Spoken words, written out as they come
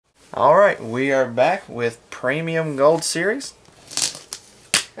Alright, we are back with Premium Gold Series.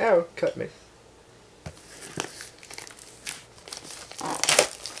 Ow, cut me.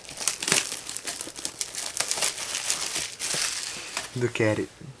 Look at it.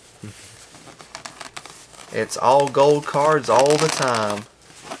 It's all gold cards all the time.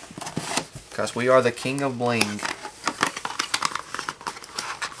 Because we are the king of bling.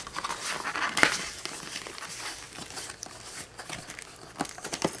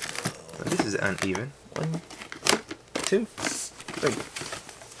 This is uneven. 1, 2, 3.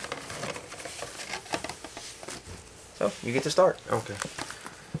 So, you get to start. Okay.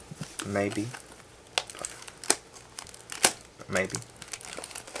 Maybe. Maybe.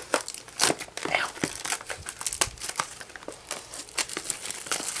 Ow.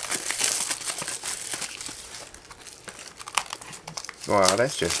 Wow,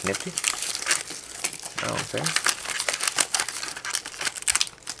 that's just nifty. Okay.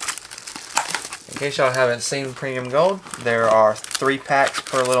 In case y'all haven't seen Premium Gold, there are 3 packs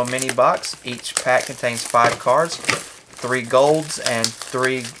per little mini box. Each pack contains 5 cards, 3 golds and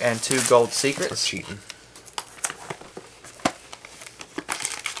 2 gold secrets. That's cheating.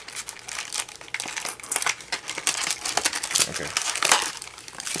 Okay.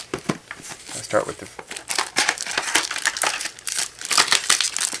 I'll start with the.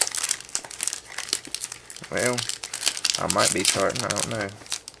 Well, I might be starting. I don't know.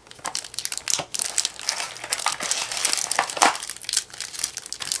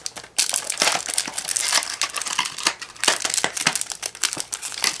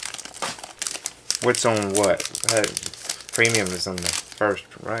 What's on what? Premium is on the first,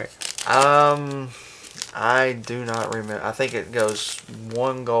 right? I do not remember. I think it goes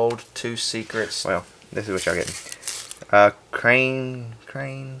 1 gold, 2 secrets. Well, this is what y'all getting. Crane.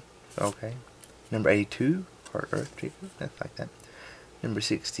 Okay. Number 82, Heart Earth Treatment. That's like that. Number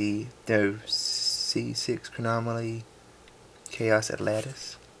 60, no, C6 Chronomaly, Chaos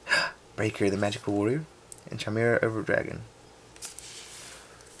Atlantis, Breaker the Magical Warrior, and Chimera Over Dragon.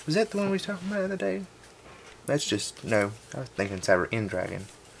 Was that the one we was talking about the other day? That's just, no, I was thinking Cyber End Dragon.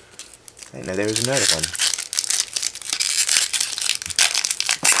 I didn't know there was another one.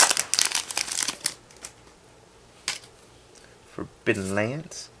 Forbidden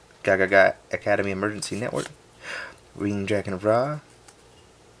Lance, Gaga Academy Emergency Network, Ring Dragon of Ra.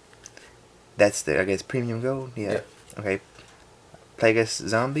 That's the, I guess, Premium Gold? Yeah. Okay. Plagueis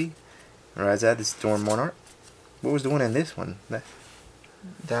Zombie, Razad the Storm Monarch. What was the one in this one?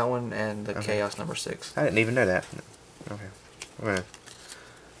 That one and the Chaos number 6. I didn't even know that. Okay. What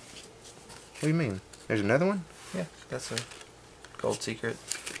do you mean? There's another one? Yeah, that's a gold secret.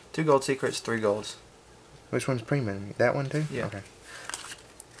 2 gold secrets, 3 golds. Which one's premium? That one too? Yeah. Okay.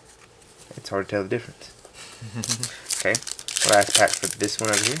 It's hard to tell the difference. Okay. Last pack for this one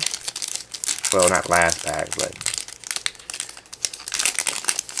over here. Well, not last pack, but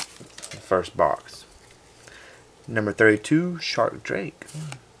the first box. Number 32, Shark Drake.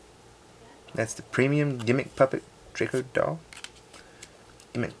 That's the premium Gimmick Puppet Draco doll.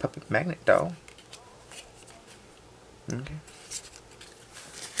 Gimmick Puppet Magnet doll. Okay.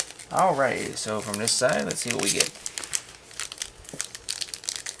 Alright, so from this side, let's see what we get.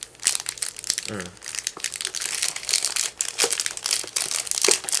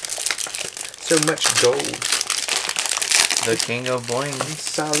 So much gold. The king of bling.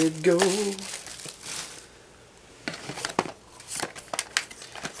 Solid gold.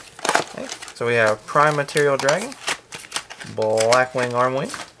 Okay, so we have Prime Material Dragon, Blackwing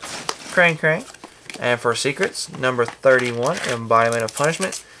Armwing, Crane, and for secrets, number 31, Embodiment of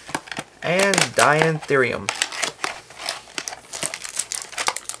Punishment, and Diantherium.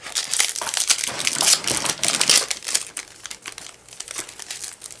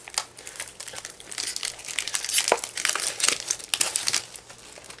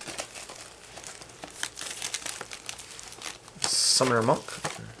 Summoner Monk,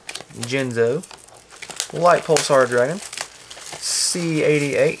 Jinzo, Light Pulsar Dragon,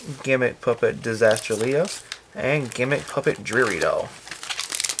 C88, Gimmick Puppet Disaster Leo, and Gimmick Puppet Dreary Doll.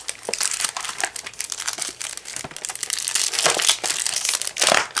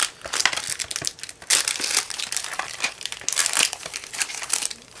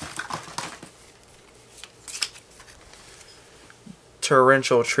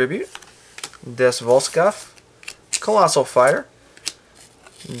 Torrential Tribute, Des Volskov, Colossal Fighter,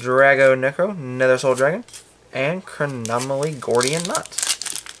 Drago Necro, Nether Soul Dragon, and Chronomaly Gordian Knot.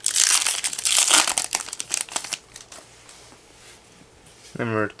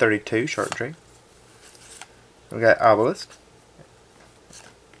 Number 32, Shark Drake. We got Obelisk.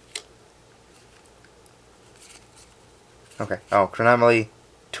 Okay. Oh, Chronomaly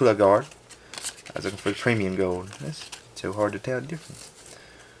Tula Guard. I was looking for the premium gold. That's so hard to tell the difference.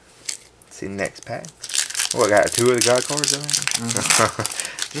 Let's see, next pack. Oh, I got 2 of the God cards on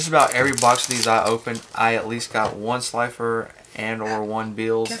it. Just about every box of these I opened, I at least got 1 Slifer and or 1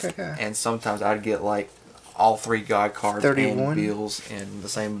 Bills. And sometimes I'd get like all 3 God cards 31. and Bills in the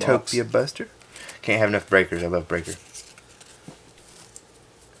same box. Topia Buster. Can't have enough breakers. I love breaker.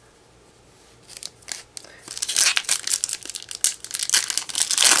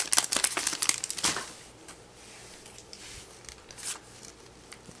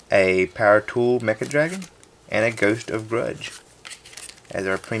 A Power Tool Mecha Dragon and a Ghost of Grudge as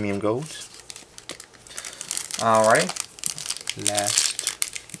our premium golds. Alright.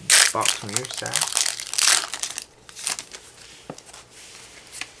 Last box on your side.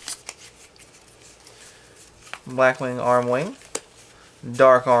 Blackwing Armwing,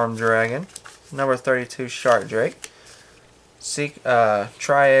 Dark Arm Dragon, number 32 Shark Drake,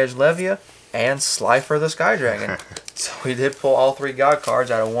 Tri-Edge Levia, and Slifer the Sky Dragon. So we did pull all 3 God cards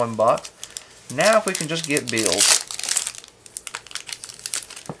out of 1 box. Now if we can just get Bills.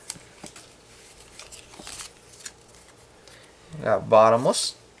 We got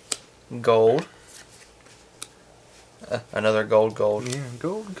Bottomless, Gold, another gold. Yeah,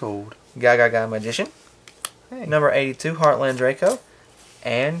 gold. Gaga Magician. Hey. Number 82, Heartland Draco,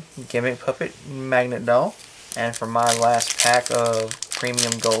 and Gimmick Puppet Magnet Doll. And for my last pack of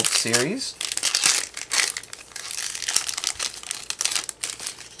Premium Gold Series,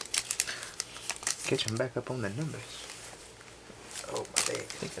 catching back up on the numbers. oh my day, I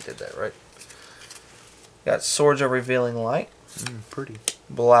think I did that right. Got Swords of Revealing Light, Pretty.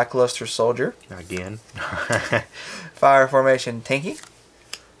 Blackluster Soldier, Again. Fire Formation Tinky,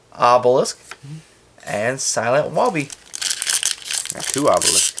 Obelisk, and Silent Wobby. Got 2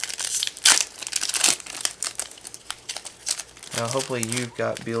 obelisks. Now hopefully you've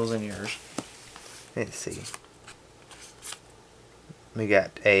got Bills in yours. Let's see. We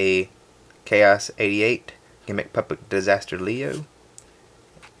got a Chaos 88 Gimmick Puppet Disaster Leo.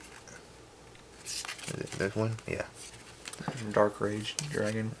 Is it this one? Yeah. Dark Rage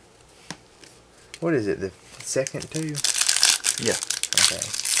Dragon. What is it? The second too? Yeah. Okay.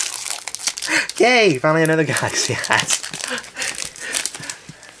 Yay! Finally another Galaxy Eyes.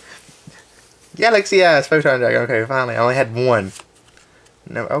 Galaxy Eyes Photon Dragon. Okay, finally. I only had 1.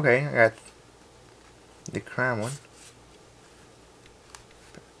 No, okay. I got the crime one.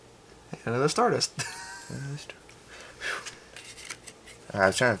 Another Stardust. I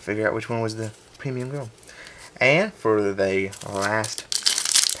was trying to figure out which one was the premium gold. And for the last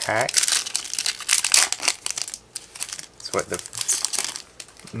pack, it's what the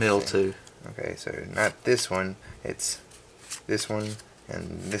Mill 2. okay, so not this one, it's this one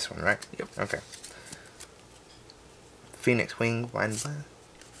and this one, right? Yep. Okay. Phoenix Wing Blind Blast.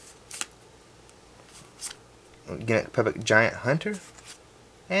 Gimmick Puppet Giant Hunter.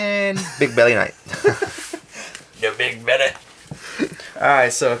 And Big Belly Knight. The Big Belly.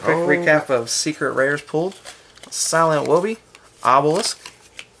 Alright, so a quick recap of Secret Rares pulled. Silent Wobby, Obelisk,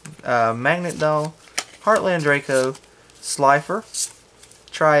 Magnet Doll, Heartland Draco, Slifer,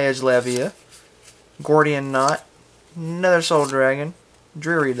 Tri-Edge Levia, Gordian Knot, Nether Soul Dragon,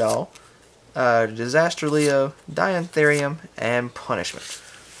 Dreary Doll, Disaster Leo, Diantherium, and Punishment.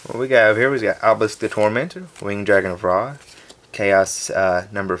 What we got over here, we got Obelisk the Tormentor, Winged Dragon of Ra, Chaos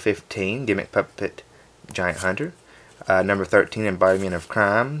number 15, Gimmick Puppet Giant Hunter, number 13, Embodiment of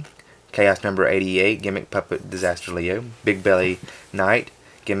Crime, Chaos number 88, Gimmick Puppet Disaster Leo, Big Belly Knight,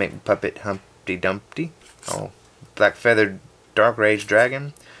 Gimmick Puppet Humpty Dumpty, Black Feathered Dark Rage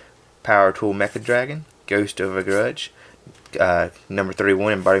Dragon, Power Tool Mecha Dragon, Ghost of a Grudge, number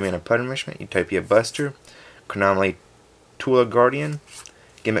 31, Embodiment of Punishment, Utopia Buster, Chronomaly Tula Guardian,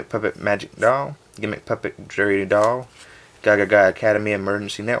 Gimmick Puppet Magic Doll, Gimmick Puppet Dreary Doll, Gaga Academy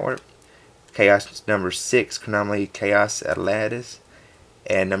Emergency Network, Chaos number 6, Chronomaly Chaos Atlantis,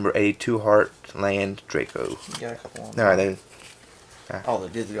 and number 82, Heartland Draco. You got a couple on. No, they. Oh,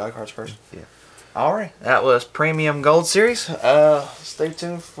 they did the God cards first? Yeah. Alright, that was Premium Gold Series. Stay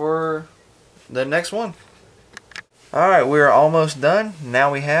tuned for the next one. Alright, we're almost done.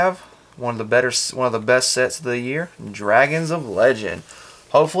 Now we have one of the best sets of the year, Dragons of Legend.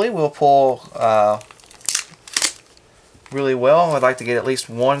 Hopefully we'll pull really well. I'd like to get at least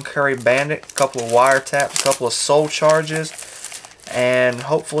 1 Curry Bandit, a couple of Wiretaps, a couple of Soul Charges, and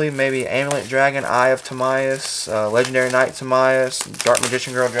hopefully maybe Amulet Dragon, Eye of Timaeus, Legendary Knight Timaeus, Dark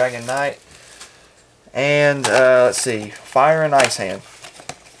Magician Girl Dragon Knight, and let's see, Fire and Ice Hand.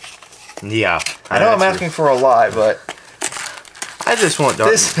 Yeah. I know I'm asking for a lot, but I just want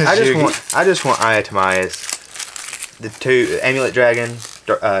Dark. I just want Eye of Timaeus, the 2 Amulet Dragon,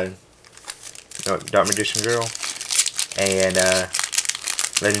 Dark Magician Girl, and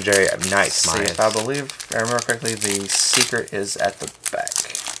Legendary Night See, Smiles. if I remember correctly, the secret is at the back.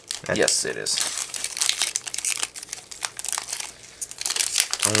 Yes, it is.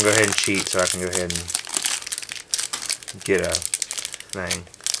 I'm gonna go ahead and cheat so I can go ahead and get a thing.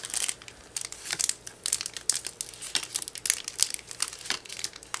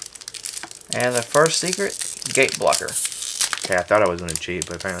 And the first secret, Gate Blocker. Okay, I thought I was gonna cheat,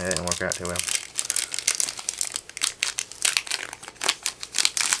 but apparently that didn't work out too well.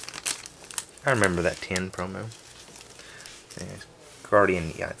 I remember that 10 promo. Yes.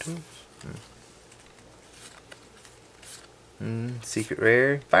 Guardian Yato. Secret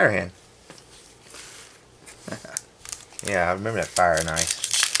Rare. Fire Hand. Yeah, I remember that Fire and Ice.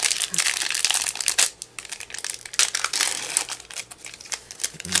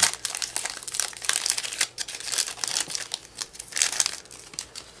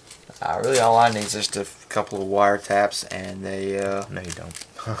 Really, all I need is just a couple of wiretaps and a No, you don't.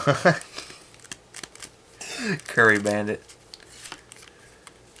 Curry Bandit.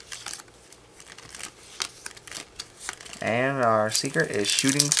 And our secret is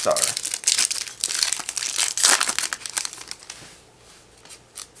Shooting Star.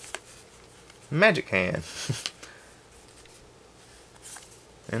 Magic Hand.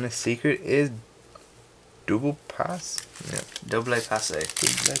 And the secret is Double Pass. Yep. Double Passe.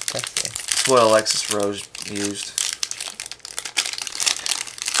 Double Pass. That's what Alexis Rose used.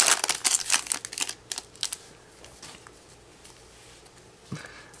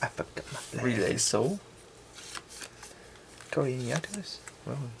 I forgot my Relay Soul. Guardian Yatos.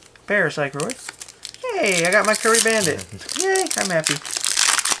 Well, Parasite Roy. Hey, I got my Curry Bandit. Yay, I'm happy.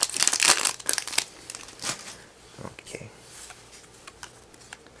 okay.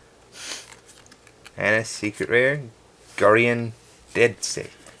 And a secret rare, Guardian Dead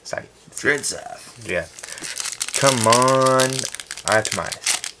Safe. Sorry. Dread Scythe. Yeah. Come on,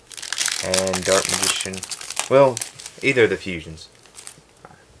 Itomize. And Dark Magician. Well, either of the fusions.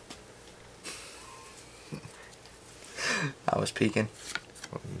 I was peeking.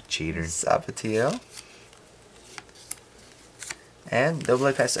 You cheater. Sabatiel. And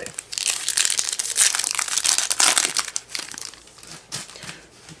Double Passe.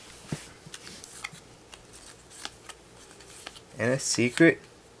 And a secret.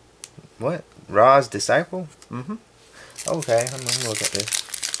 What? Ra's Disciple? Mm-hmm. Okay, I'm gonna look at this.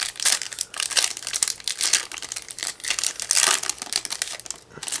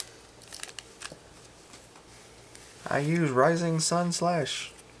 I use Rising Sun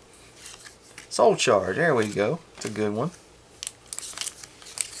Slash. Soul Charge. There we go. It's a good one.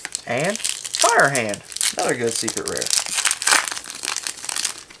 And Fire Hand. Another good secret rare.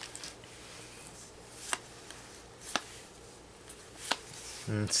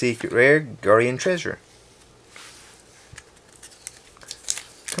 Secret rare, Guardian Treasure.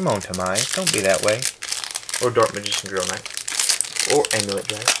 Come on, Tamai, don't be that way. Or Dark Magician Girl Knight. Or Amulet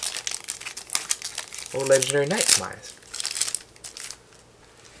Dragon. Or Legendary Night Smiles.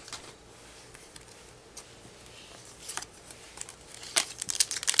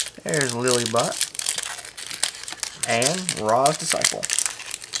 There's Lilybot. And Ra's Disciple.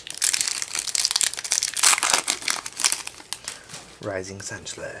 Rising Sun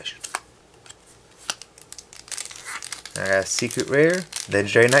Slash. Secret rare,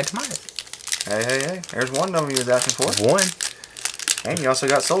 Legendary Night Smiles. Hey, hey, hey. There's one of them you was asking for. One. And you also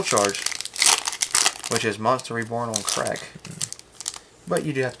got Soul Charge. Which is Monster Reborn on crack. But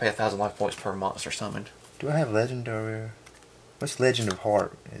you do have to pay 1,000 life points per monster summoned. Do I have Legendary? What's Legend of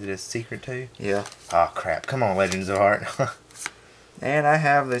Heart? Is it a secret too? Yeah. Oh crap, come on Legends of Heart. And I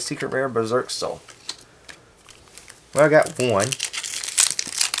have the secret rare Berserk Soul. Well, I got one.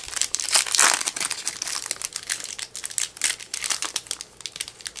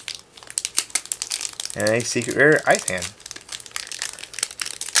 And a secret rare Ice Hand.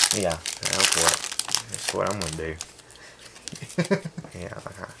 Yeah, that's what I'm gonna do. Yeah,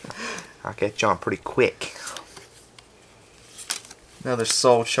 I'll get you on pretty quick. Another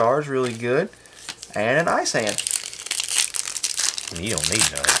Soul Charge, really good. And an Ice Hand. You don't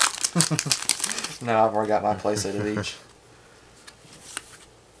need none. No, I've already got my playset of each.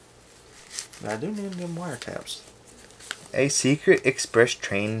 But I do need them wiretaps. A secret express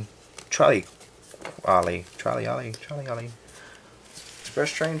train trolley ollie. Trolley ollie.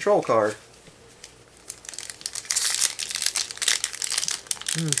 Express Train Troll card.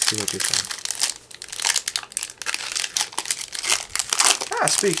 Let's see what you're saying. Ah,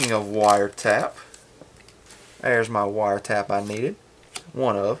 speaking of wiretap. There's my wiretap I needed.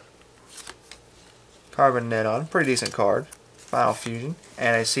 One of. Carbon Neon. Pretty decent card. Final Fusion,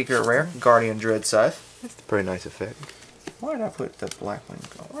 and a secret rare, Guardian Dread Scythe. That's a pretty nice effect. Why did I put the black one?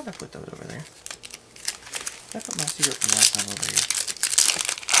 Why did I put those over there? I put my secret from last time over here.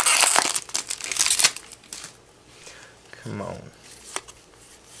 Come on.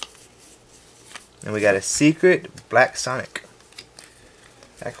 And we got a secret Black Sonic.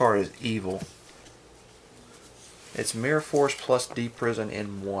 That card is evil. It's Mirror Force plus Deep Prison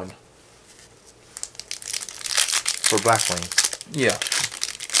in one. For Blackwing. Yeah.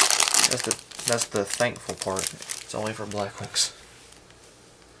 That's the thankful part. It's only for Blackwings.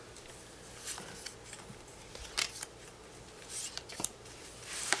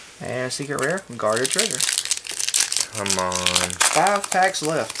 And a secret rare, Guarded Treasure. Come on. 5 packs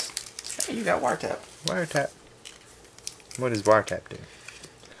left. Hey, you got Wiretap. Wiretap. What does Wiretap do?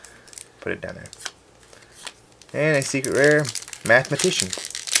 Put it down there. And a secret rare, Mathematician.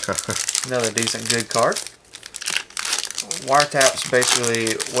 Another decent good card. Wiretap's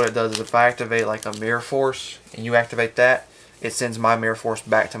basically what it does is if I activate like a Mirror Force and you activate that, it sends my Mirror Force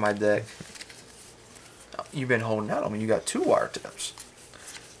back to my deck. You've been holding out on me. You got 2 Wiretaps.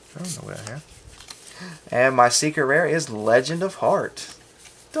 I don't know what I have. And my secret rare is Legend of Heart.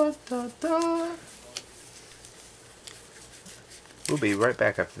 Da, da, da. We'll be right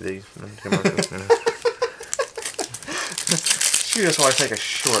back after these. You just want to take a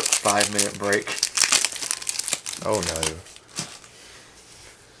short 5-minute break. Oh no.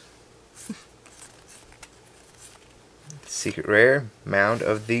 Secret rare, Mound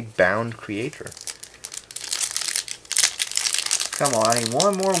of the Bound Creator. Come on, I need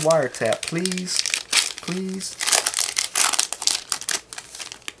one more Wiretap, please. Please.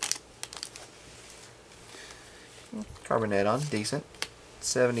 Carbonadon, decent.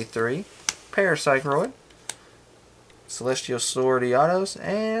 73. Parapsychroid. Celestial Sword Eatos,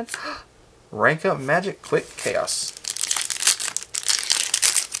 and Rank Up Magic Quick Chaos.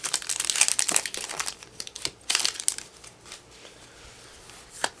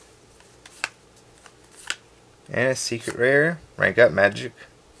 And a secret rare, Rank Up Magic.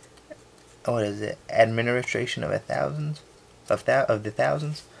 What is it? Administration of the thousands.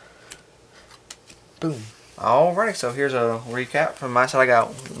 Boom. Alright, so here's a recap from my side. I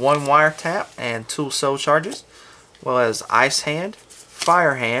got 1 Wiretap and 2 Soul Charges, as well as Ice Hand,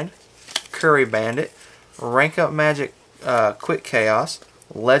 Fire Hand, Curry Bandit, Rank Up Magic Quick Chaos,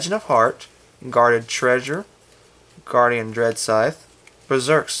 Legend of Heart, Guarded Treasure, Guardian Dread Scythe,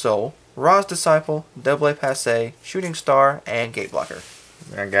 Berserk Soul, Ra's Disciple, Double A Passe, Shooting Star, and Gate Blocker.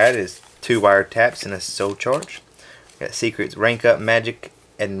 I got is 2 Wiretaps and a Soul Charge. Got secrets, Rank Up Magic,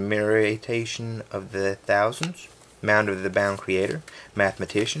 Admiration of the Thousands, Mound of the Bound Creator,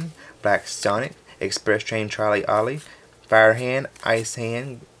 Mathematician, Black Sonic, Express Train Charlie Ollie, Fire Hand, Ice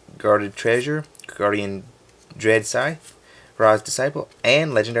Hand, Guarded Treasure, Guardian Dread Scythe, Ra's Disciple,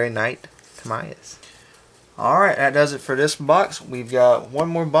 and Legendary Knight Timaeus. Alright, that does it for this box. We've got 1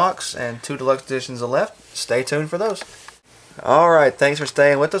 more box and 2 deluxe editions left. Stay tuned for those. Alright, thanks for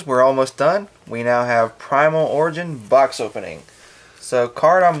staying with us. We're almost done. We now have Primal Origin box opening. So one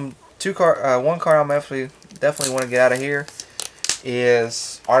card I'm definitely want to get out of here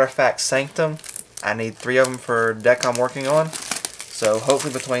is Artifact Sanctum. I need 3 of them for deck I'm working on. So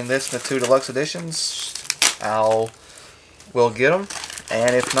hopefully between this and the 2 deluxe editions, we'll get them.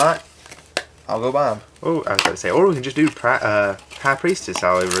 And if not, I'll go buy them. Oh, I was about to say, or we can just do High Priestess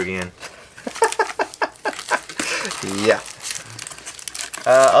all over again. Yeah.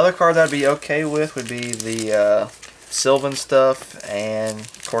 Other cards I'd be okay with would be the Sylvan stuff, and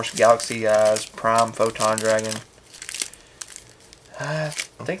of course Galaxy Eyes, Prime, Photon Dragon. I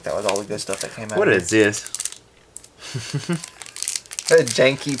think that was all the good stuff that came out. What is this? A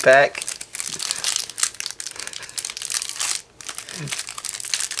janky pack.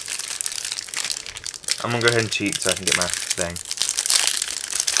 I'm gonna go ahead and cheat so I can get my thing.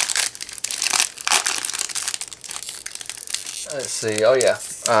 Let's see. Oh yeah,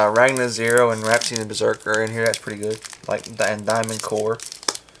 Ragnar Zero and Rhapsody the Berserker are in here. That's pretty good. Like, and Diamond Core,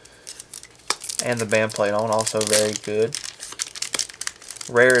 and the band played on, also very good.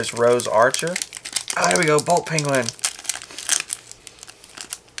 Rare is Rose Archer. Oh, there we go, Bolt Penguin,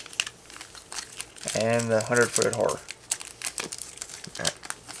 and the 100-Footed Horror.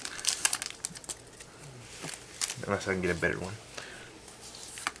 Unless I can get a better one.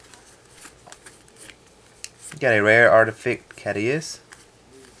 Got a rare artifact, Cadius.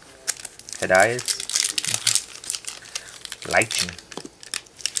 Lightning.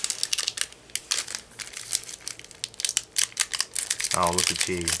 Oh, look at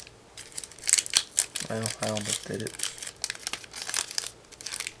you. Well, I almost did it.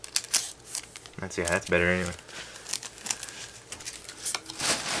 That's better anyway.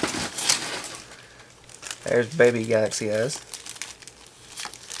 There's baby Galaxy Eyes.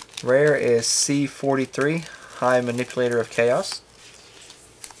 Rare is C43, High Manipulator of Chaos.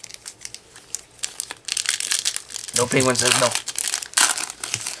 No penguin says no.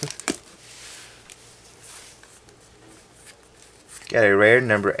 Got a rare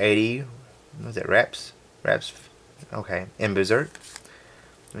number 80. Was it Raps? Raps. Okay. In Berserk.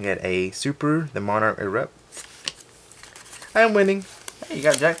 We got a super, the Monarch Erupt. I'm winning. Hey, you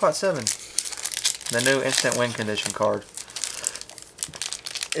got Jackpot 7. The new instant win condition card.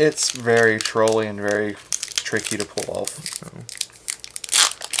 It's very trolly and very tricky to pull off. Oh.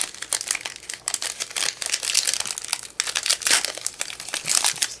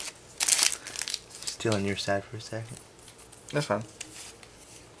 Still on your side for a second. That's fine.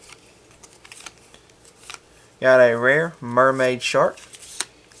 Got a rare Mermaid Shark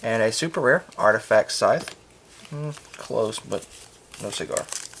and a super rare Artifact Scythe. Close, but no cigar.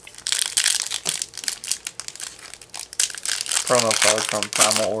 Promo card from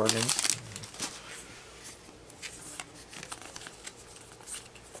Primal Origins.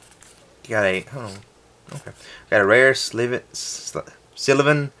 Got a okay. Got a rare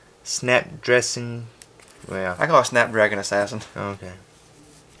Sylvan Snap Dressing. Well, I call it Snapdragon Assassin. okay.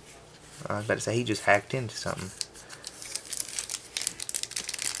 I was about to say he just hacked into something.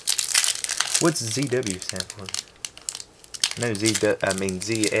 What's ZW stand for? I know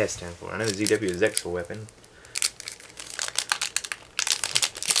ZS stand for. I know ZW is Zexal weapon.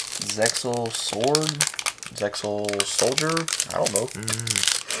 Zexal Sword? Zexal Soldier? I don't know.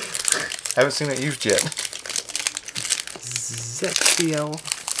 Haven't seen it used yet. Zexiel.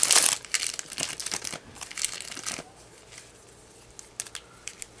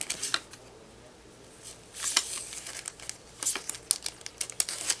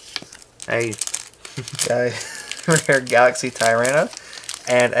 Hey. A rare Galaxy Tyranno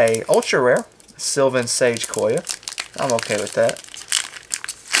and a ultra rare Sylvan Sage Koya. I'm okay with that.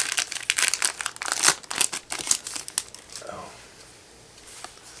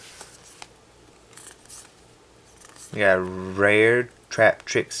 We got a rare Trap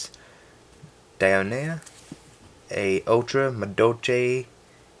Tricks Dionea, a Ultra Madoche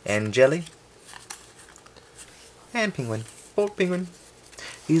Angeli, and Penguin. Bolt Penguin.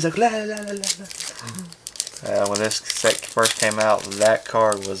 He's like la la la la la. When this set first came out, that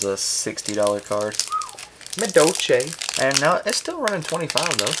card was a $60 card. Madoche. And now it's still running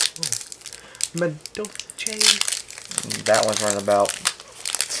 $25 though. Madoche. That one's running about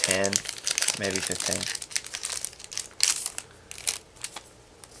 10, maybe 15.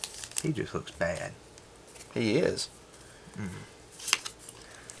 He just looks bad. He is. I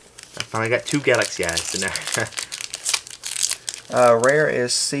finally got 2 Galaxy Eyes so now. Rare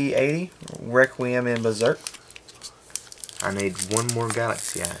is C80, Requiem in Berserk. I need 1 more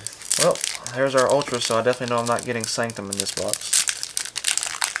Galaxy Eyes. Well, here's our Ultra, so I definitely know I'm not getting Sanctum in this box.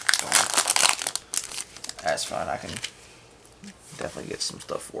 That's fine, I can definitely get some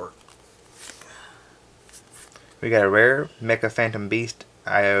stuff for it. We got a rare Mecha Phantom Beast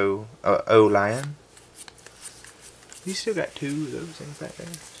O-Lion. You still got 2 of those things back there.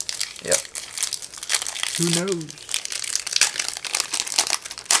 Yep. Who knows?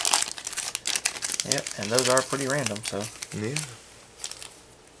 Yep, and those are pretty random, so. Yeah.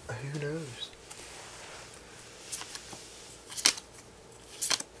 Who knows?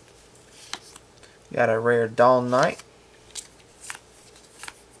 Got a rare Dawn Knight.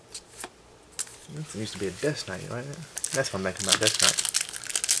 That used to be a Death Knight, right? That's what I'm making about Death Knight.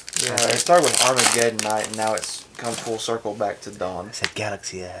 Yeah, it started with Armageddon Knight, and now it's come full circle back to Dawn. I said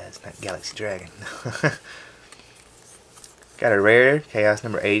Galaxy Eyes, not Galaxy Dragon. Got a rare Chaos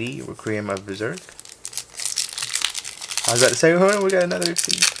number 80, Requiem of Berserk. I was about to say, oh, we got another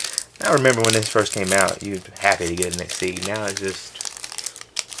Exceed. I remember when this first came out, you were happy to get an Exceed. Now it's just...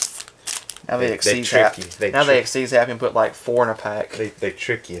 Now they Exceeds trick you. Exceeds have him put like 4 in a pack. They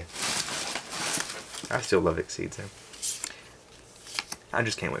trick you. I still love Exceeds though. I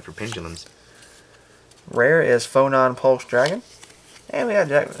just can't wait for Pendulums. Rare is Phonon Pulse Dragon. And we got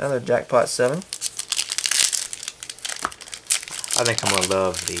another Jackpot 7. I think I'm going to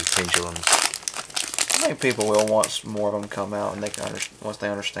love the Pendulums. I think people will once more of them come out and they can once they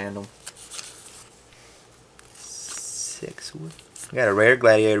understand them. 6 wood. We got a rare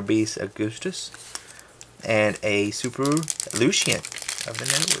Gladiator Beast Augustus. And a Super Lucian of the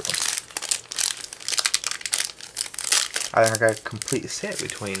Netherworld. I think I got a complete set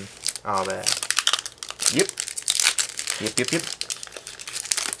between all that. Yep. Yep.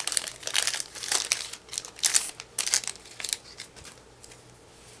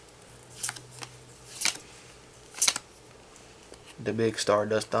 The big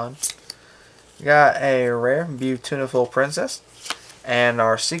Stardust Dawn. Got a rare Beautiful Princess. And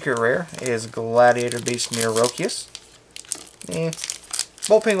our secret rare is Gladiator Beast Neurokius.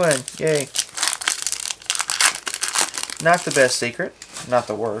 Bolt Penguin, yay. Not the best secret, not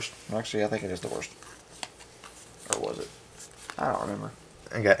the worst. Actually, I think it is the worst. Or was it? I don't remember.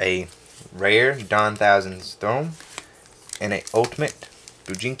 I got a rare Dawn Thousand Storm and a ultimate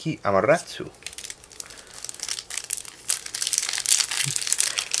Bujinki Amaterasu.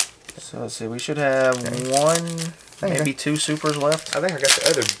 So let's see, we should have one, maybe two supers left. I think I got the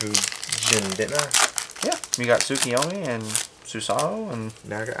other Bujin, didn't I? Yeah, you got Tsukiyomi and Susanoo, and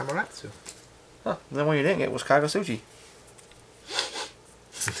Now I got Amaterasu. huh, then one you didn't get was Kagasuchi.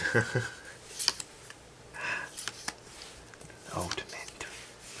 Ultimate.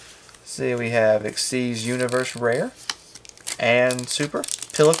 See, we have Xyz Universe Rare and Super.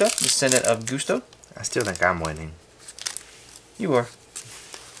 Pilica, Descendant of Gusto. I still think I'm winning. You are.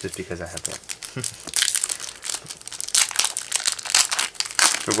 Just because I have that.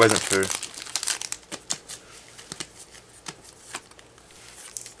 If it wasn't for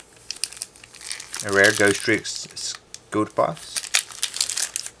a rare Ghost Tricks Gold Boss.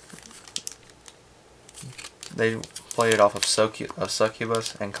 They played it off of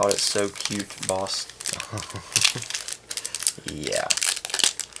Succubus and called it So Cute Boss. Yeah.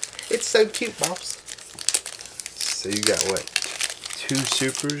 It's so cute, boss. So you got what? 2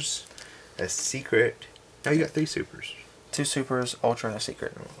 supers, a secret. No, you got 3 supers. 2 supers, Ultra, and a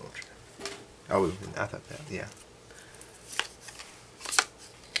secret. Oh, Ultra. Oh, I thought that. Yeah.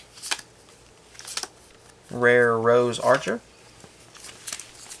 Rare Rose Archer.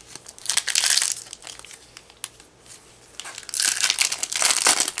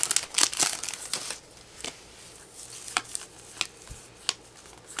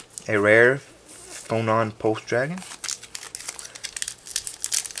 A rare Phonon Pulse Dragon.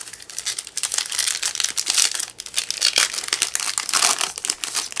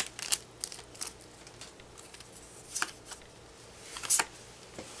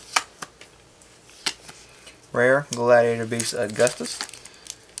 Rare Gladiator Beast Augustus.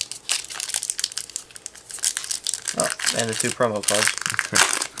 Oh, and the 2 promo cards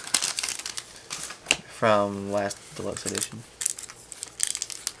from last deluxe edition.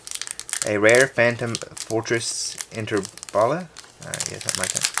 A rare Phantom Fortress Interbala. Yeah, something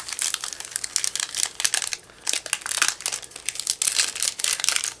like that.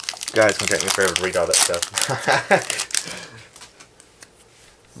 God, it's gonna take me forever to read all that stuff.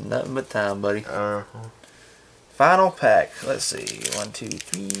 Nothing but time, buddy. Uh-huh. Final pack. Let's see. 1, 2,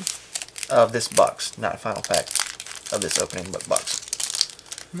 3. Of this box. Not final pack of this opening, but box.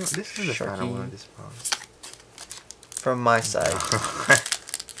 No, this is the final one of this box. From my side.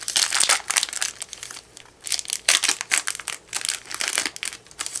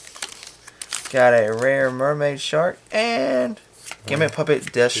 Got a rare Mermaid Shark and Gimmick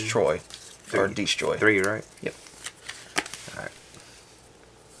Puppet Destroy. Or Destroy. 3, right? Yep. Alright.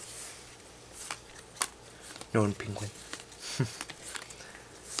 Known Penguin.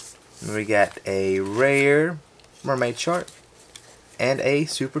 We got a rare Mermaid Shark and a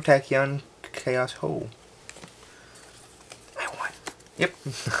Super Tachyon Chaos Hole. I won. Yep.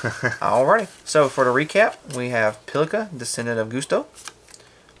 Alrighty. So for the recap, we have Pilica, Descendant of Gusto,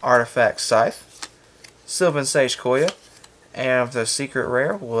 Artifact Scythe, Sylvan Sage Koya, and the secret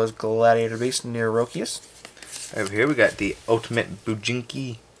rare was Gladiator Beast Neurokius. Over here we got the Ultimate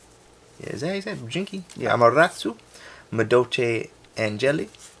Bujinki. Yeah, is that how you say it? Bujinki? Yeah. Amaterasu, Madoche Angeli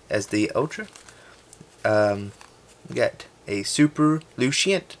as the Ultra. We got a Super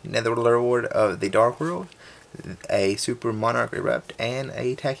Lucient, Netherlord of the Dark World, a Super Monarch Erupt, and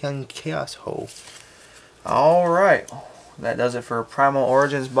a Tachyon Chaos Hole. Alright. That does it for Primal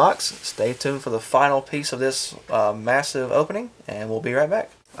Origins box. Stay tuned for the final piece of this massive opening, and we'll be right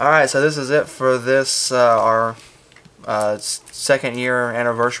back. Alright, so this is it for this, our second year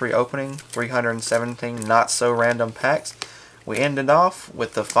anniversary opening, 317 not so random packs. We ended off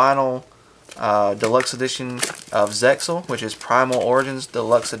with the final deluxe edition of Zexal, which is Primal Origins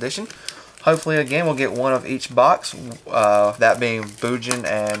Deluxe Edition. Hopefully again we'll get one of each box, that being Bujin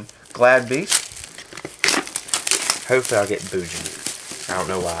and Glad Beast. Hopefully I'll get Bujin. I don't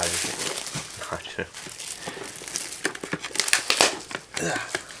know why.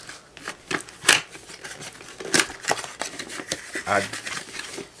 I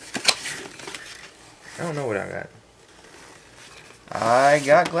don't know what I got. I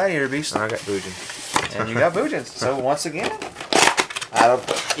got Gladiator Beast. I got Bujin. And you got Bujin. So once again, out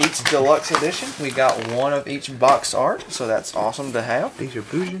of each deluxe edition, we got one of each box art. So that's awesome to have. These are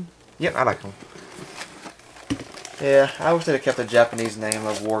Bujin? Yep. I like them. Yeah, I wish they'd have kept the Japanese name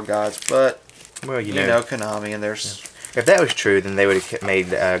of War Gods, but Well, you know Konami, and there's... If that was true, then they would have made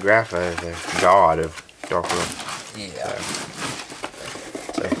Grappa the god of Dark World. Yeah.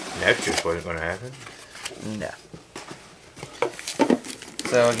 So that just wasn't going to happen. No.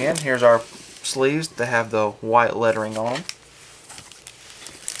 So again, here's our sleeves that have the white lettering on them.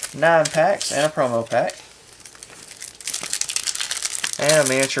 9 packs and a promo pack. And a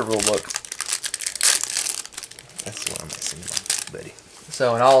miniature rulebook. That's the one I'm missing, buddy.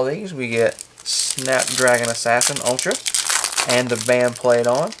 So in all of these, we get Snapdragon Assassin Ultra and the band played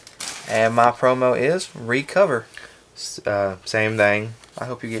on. And my promo is Recover. Same thing. I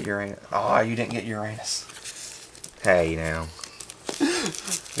hope you get Uranus. Oh, you didn't get Uranus. Hey, now.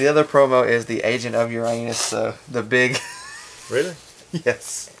 The other promo is the Agent of Uranus, the big... Really?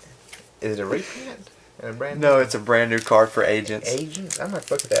 Yes. Is it a reprint? No, it's a brand new card for Agents. Agents? I'm not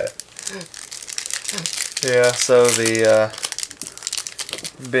fucking with that. Yeah, so the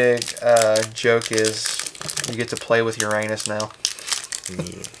big joke is you get to play with Uranus now.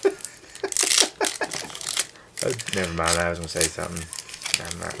 Yeah. Oh, never mind, I was going to say something.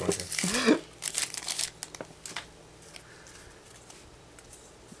 I'm not going to.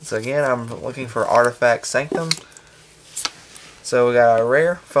 So again, I'm looking for Artifact Sanctum. So we got a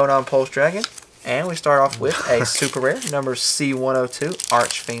rare Phonon Pulse Dragon. And we start off with a super rare, number C102,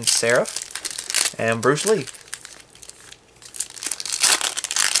 Archfiend Seraph. And Bruce Lee.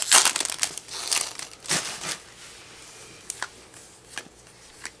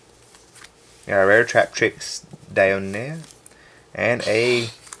 Got a rare Trap Tricks Dionair. And a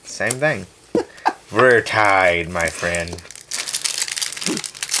same thing. Rare Tide, my friend.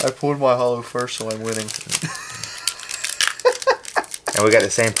 I pulled my holo first, so I'm winning. And we got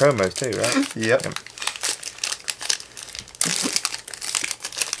the same promos too, right? Yep.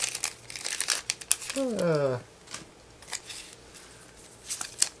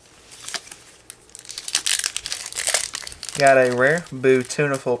 Got a rare Boo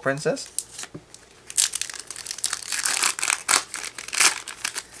Tunaful Princess.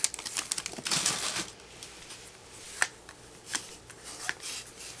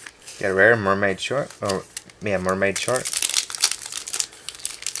 Got a rare Mermaid Shark. Oh, yeah, Mermaid Shark.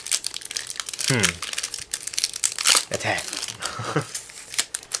 Attack.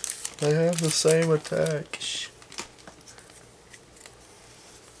 They have the same attack.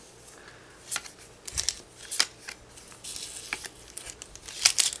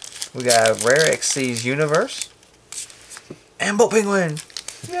 We got a rare Xyz Universe. And Bolt Penguin!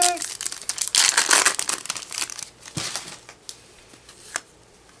 Yay!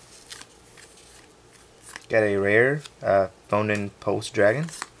 Got a rare Phonon Pulse Dragon.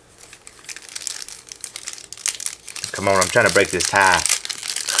 Come on, I'm trying to break this tie.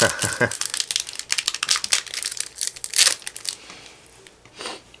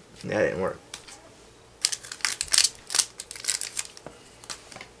 That didn't work.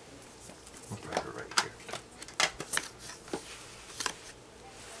 I'll put it right here.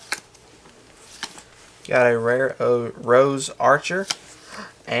 Got a rare Rose Archer.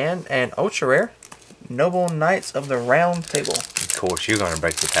 And an ultra rare Noble Knights of the Round Table. Of course, you're going to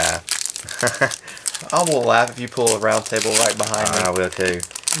break the tie. I will laugh if you pull a round table right behind me. I will too.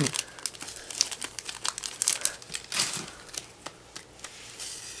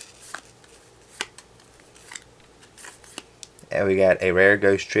 And we got a rare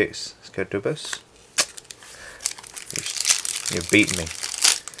Ghost Tricks Scotopus. You're beating me.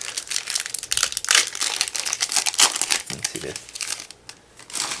 Let's see this.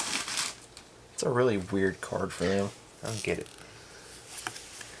 It's a really weird card for them. I don't get it.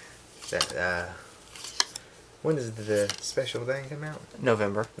 That when does the special thing come out?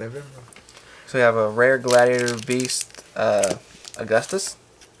 November. November. So we have a rare Gladiator Beast Augustus.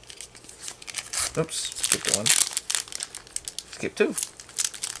 Oops, skipped one. Skip 2.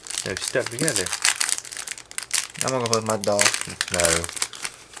 They're stuck together. I'm gonna go with my doll. No.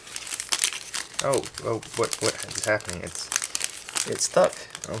 Oh, what is happening? It's stuck.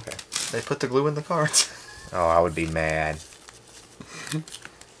 Okay. They put the glue in the cards. Oh, I would be mad.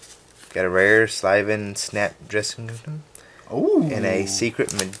 Got a rare Sliven Snap Dressing Ooh. and a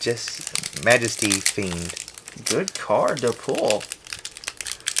secret Majesty Fiend. Good card to pull.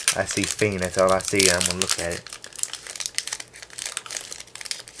 I see Fiend, that's all I see. I'm gonna look at it.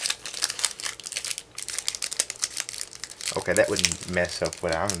 Okay, that wouldn't mess up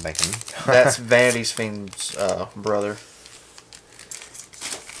what I'm thinking. That's Vanity's Fiend's brother.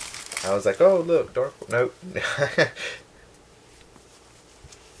 I was like, oh look, Dark. Nope.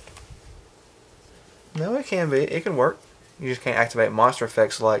 No, it can be. It can work. You just can't activate monster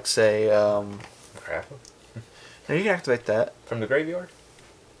effects like, say, Crap. no, you can activate that. From the graveyard?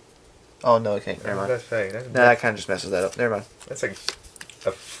 Oh no, it can't. Never mind. That's fake. No, that kind of just messes that up. Never mind. That's like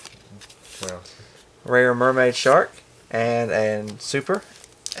a well. Rare Mermaid Shark and Super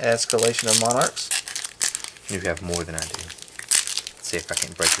Escalation of Monarchs. You have more than I do. Let's see if I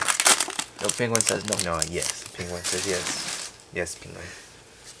can break it. No, Penguin says no. No, yes. Penguin says yes. Yes, Penguin.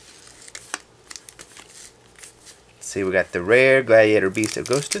 Let's see, we got the rare Gladiator Beast of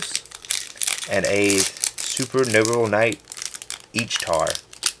Ghostus and a Super Noble Knight each tar.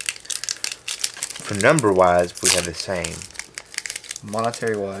 For number wise, we have the same.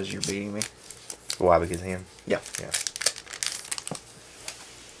 Monetary wise, you're beating me. Why? Because of him? Yeah. Yeah.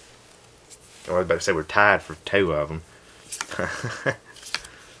 I was about to say we're tied for 2 of them.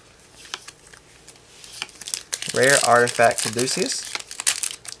 Rare Artifact Caduceus.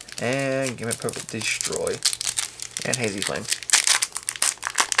 And Gimmick Purple Destroy. And Hazy Flame.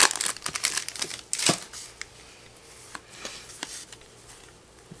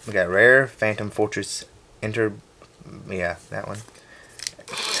 We got rare Phantom Fortress yeah, that one.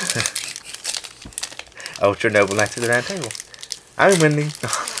 Ultra Noble Knights of the Round Table. I'm winning.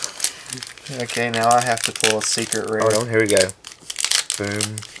 Okay, now I have to pull a secret rare. Hold on, here we go.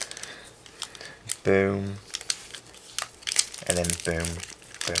 Boom. Boom. And then boom.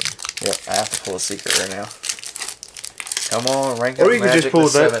 Boom. Yep, I have to pull a secret rare now. Come on, rank up Or you could Magic just pull the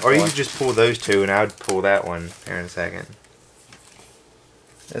seventh or you one. could just pull those 2 and I would pull that one here in a second.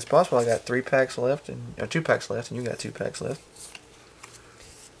 It's possible I got 3 packs left, or 2 packs left, and you got 2 packs left.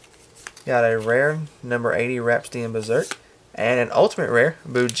 Got a rare, number 80, Rhapsody and Berserk, and an ultimate rare,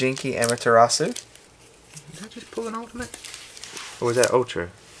 Bujinki Amaterasu. Did I just pull an ultimate? Or was that Ultra?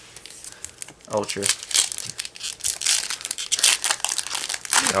 Ultra.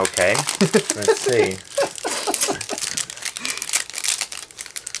 Okay. Let's see.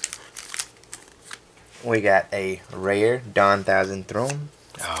 We got a rare Dawn Thousand Throne.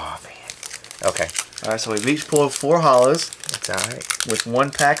 Oh man. Okay. Alright, so we've each pulled 4 hollows That's alright. with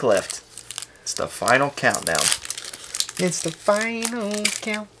 1 pack left. It's the final countdown. It's the final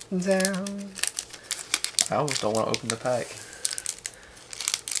countdown. I almost don't want to open the pack.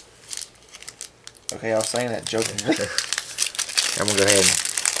 Okay, I was saying that jokingly. I'm gonna go ahead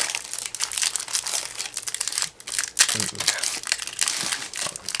and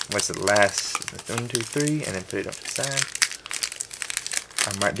what's the last 1, 2, 3 and then put it up to the side.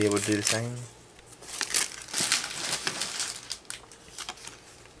 I might be able to do the same.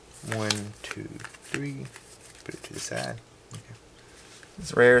 1, 2, 3. Put it to the side. Okay.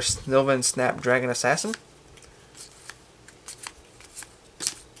 It's rare Sylvan Snapdragon Assassin.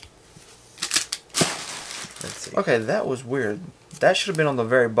 Let's see. Okay, that was weird. That should have been on the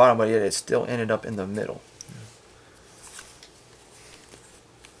very bottom, but yet it still ended up in the middle.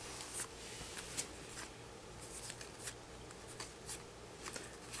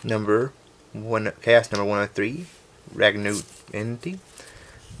 Chaos number 103, Ragnarok Entity.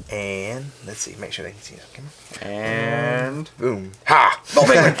 And let's see, make sure they can see it. Come on. And Boom. Ha! oh,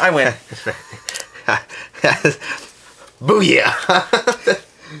 wait, I win. Booyah!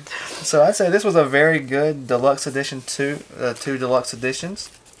 So I'd say this was a very good deluxe edition. 2 deluxe editions.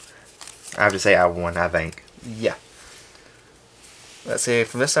 I have to say I won, I think. Yeah. Let's see.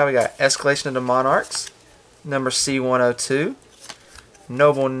 From this side we got Escalation of the Monarchs, number C102,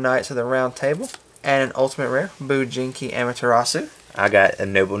 Noble Knights of the Round Table, and an ultimate rare, Bujinki Amaterasu. I got a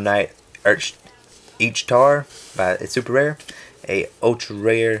Noble Knight each tar by it's super rare, a ultra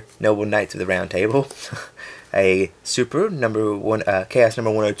rare Noble Knights of the Round Table, a super Chaos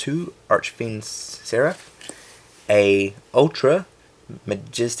number 102 Archfiend Seraph, a ultra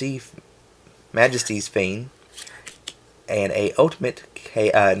Majesty's Fiend, and a ultimate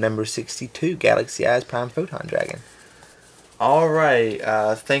number 62 Galaxy Eyes Prime Photon Dragon. Alright,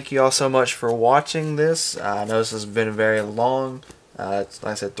 thank you all so much for watching this. I know this has been very long. It's,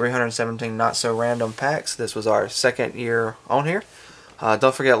 like I said, 317 not so random packs. This was our 2nd year on here.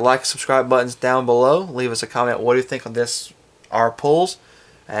 Don't forget like, subscribe buttons down below. Leave us a comment. What do you think of our pulls?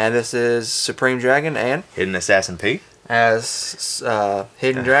 And this is Supreme Dragon and Hidden Assassin P. as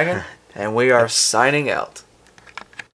Hidden Dragon, and we are signing out.